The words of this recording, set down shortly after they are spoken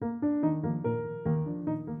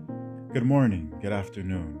Good morning, good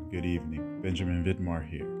afternoon, good evening. Benjamin Vidmar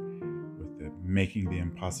here with the Making the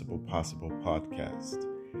Impossible Possible podcast.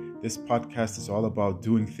 This podcast is all about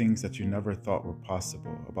doing things that you never thought were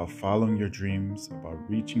possible, about following your dreams, about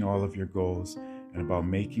reaching all of your goals, and about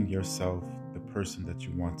making yourself the person that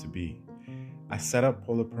you want to be. I set up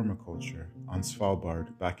Polar Permaculture on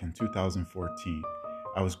Svalbard back in 2014.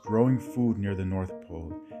 I was growing food near the North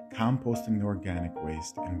Pole, composting the organic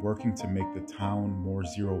waste, and working to make the town more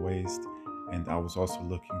zero waste, and I was also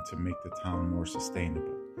looking to make the town more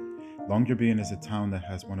sustainable. Longyearbyen is a town that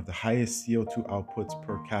has one of the highest CO2 outputs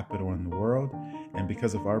per capita in the world, and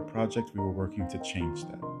because of our project, we were working to change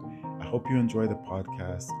that. I hope you enjoy the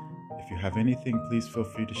podcast. If you have anything, please feel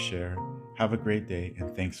free to share. Have a great day,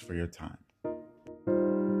 and thanks for your time.